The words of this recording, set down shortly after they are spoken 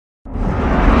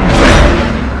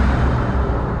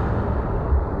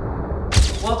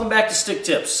back to Stick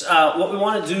Tips. What we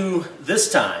want to do this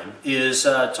time is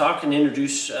talk and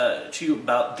introduce to you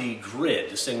about the grid,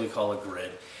 this thing we call a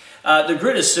grid. The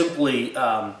grid is simply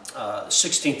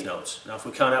 16th notes. Now if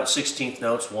we count out 16th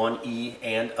notes, 1, E,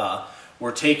 and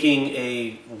we're taking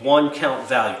a 1 count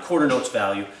value, quarter notes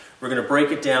value. We're going to break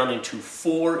it down into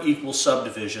 4 equal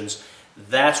subdivisions.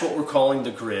 That's what we're calling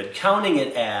the grid, counting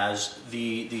it as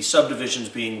the subdivisions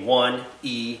being 1,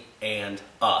 E, and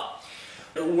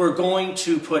We're going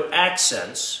to put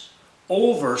accents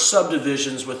over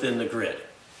subdivisions within the grid.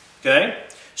 Okay?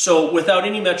 So without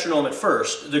any metronome at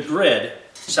first, the grid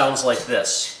sounds like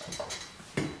this.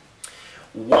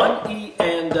 1E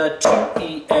and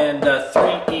 2E and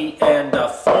 3E and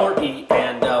 4E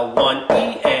and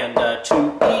 1E and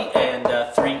 2E and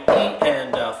 3E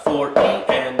and 4E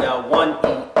and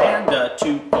 1E and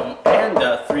 2E and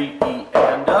 3E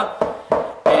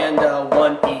and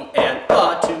 1E and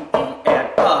 2E and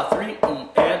 3E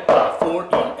and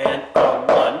 4E and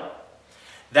 1.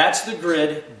 That's the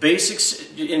grid,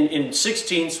 basics in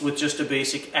sixteenths with just a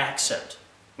basic accent.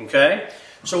 Okay?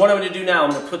 So what I'm going to do now, I'm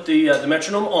going to put the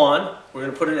metronome on. We're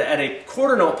going to put it at a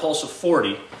quarter note pulse of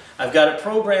 40. I've got it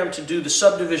programmed to do the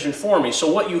subdivision for me.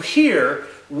 So what you hear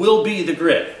will be the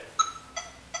grid.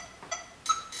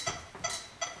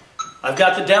 I've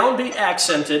got the downbeat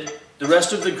accented. The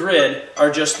rest of the grid are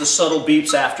just the subtle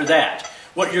beeps after that.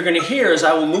 What you're going to hear is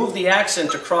I will move the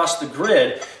accent across the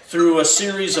grid through a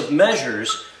series of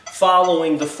measures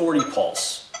following the 40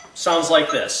 pulse. Sounds like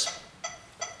this.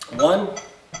 1,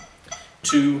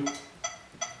 2,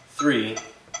 3,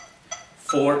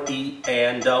 4, E,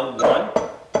 and 1,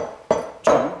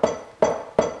 2,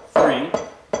 3,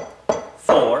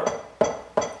 4,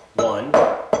 1,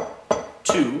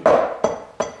 2,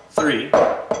 3,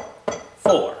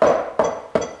 4,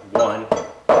 1,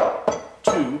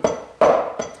 2,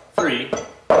 3,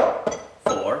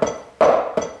 4,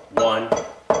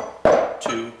 1,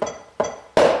 2,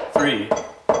 3,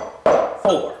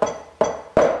 4.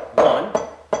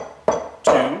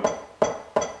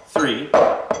 3,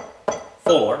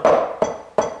 4,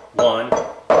 1,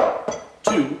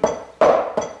 2,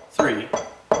 3,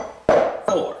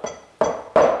 4,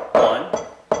 1,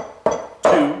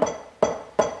 2,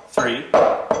 3,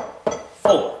 4,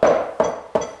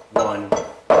 1,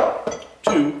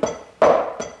 2,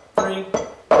 3,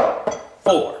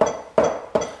 4,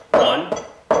 1,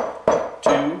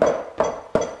 2,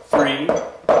 3,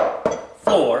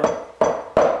 4,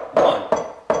 1,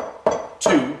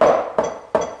 2,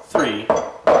 3,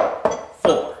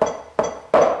 4,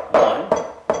 1,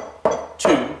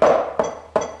 2,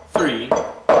 3,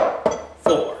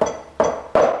 4,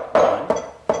 1,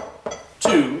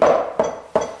 2,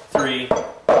 3,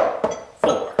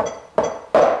 4.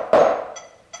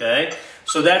 Okay,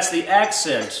 so that's the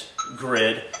accent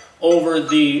grid over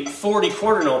the 40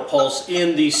 quarter note pulse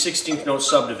in the 16th note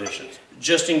subdivision.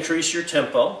 Just increase your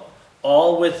tempo.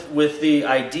 All with the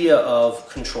idea of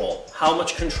control. How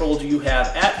much control do you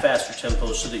have at faster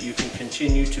tempos so that you can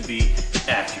continue to be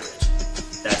accurate?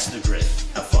 That's the grid.